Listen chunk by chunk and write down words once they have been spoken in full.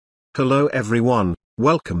Hello everyone,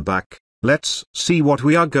 welcome back. Let's see what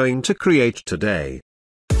we are going to create today.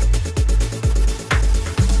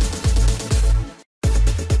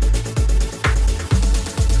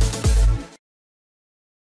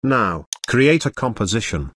 Now, create a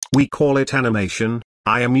composition. We call it animation.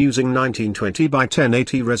 I am using 1920 by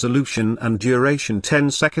 1080 resolution and duration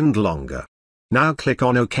 10 seconds longer. Now click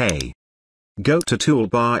on OK. Go to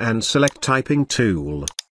toolbar and select typing tool.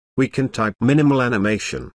 We can type minimal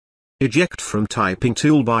animation. Eject from typing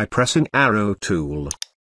tool by pressing arrow tool.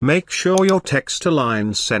 Make sure your text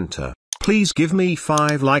aligns center. Please give me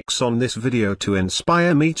 5 likes on this video to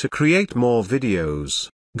inspire me to create more videos.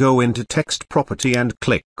 Go into text property and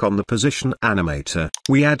click on the position animator.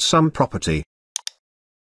 We add some property.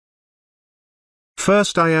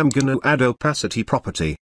 First I am gonna add opacity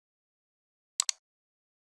property.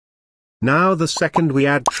 Now the second we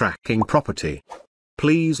add tracking property.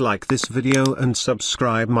 Please like this video and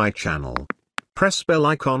subscribe my channel. Press bell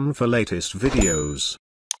icon for latest videos.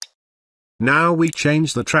 Now we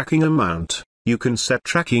change the tracking amount. You can set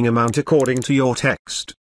tracking amount according to your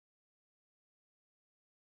text.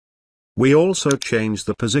 We also change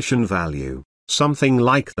the position value, something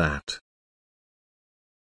like that.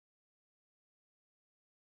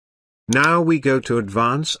 Now we go to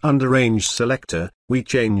Advanced under Range Selector, we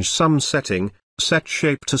change some setting, set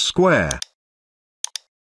shape to square.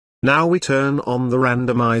 Now we turn on the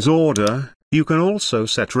randomize order. You can also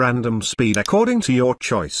set random speed according to your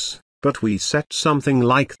choice, but we set something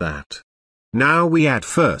like that. Now we add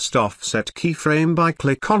first offset keyframe by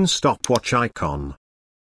click on stopwatch icon.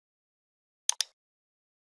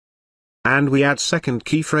 And we add second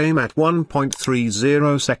keyframe at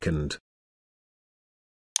 1.30 second.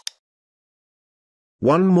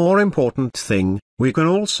 One more important thing, we can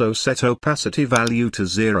also set opacity value to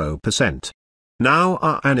 0%. Now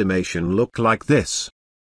our animation look like this.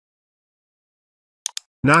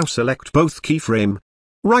 Now select both keyframe.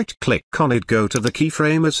 Right click on it, go to the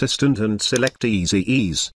keyframe assistant and select Easy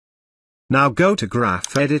Ease. Now go to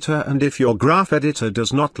graph editor, and if your graph editor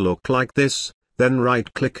does not look like this, then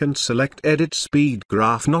right click and select edit speed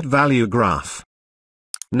graph, not value graph.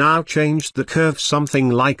 Now change the curve something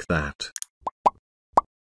like that.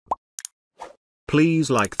 Please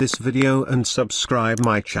like this video and subscribe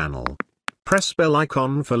my channel. Press bell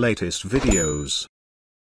icon for latest videos.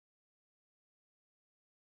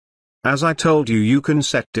 As I told you, you can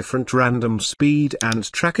set different random speed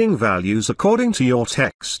and tracking values according to your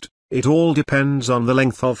text. It all depends on the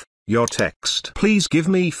length of your text. Please give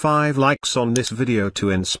me 5 likes on this video to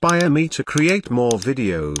inspire me to create more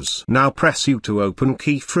videos. Now press U to open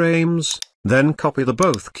keyframes, then copy the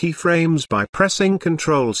both keyframes by pressing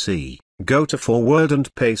Ctrl C. Go to forward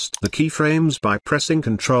and paste the keyframes by pressing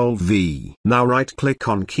Ctrl V. Now right click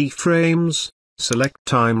on keyframes, select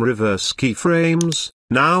time reverse keyframes.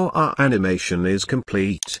 Now our animation is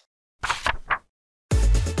complete.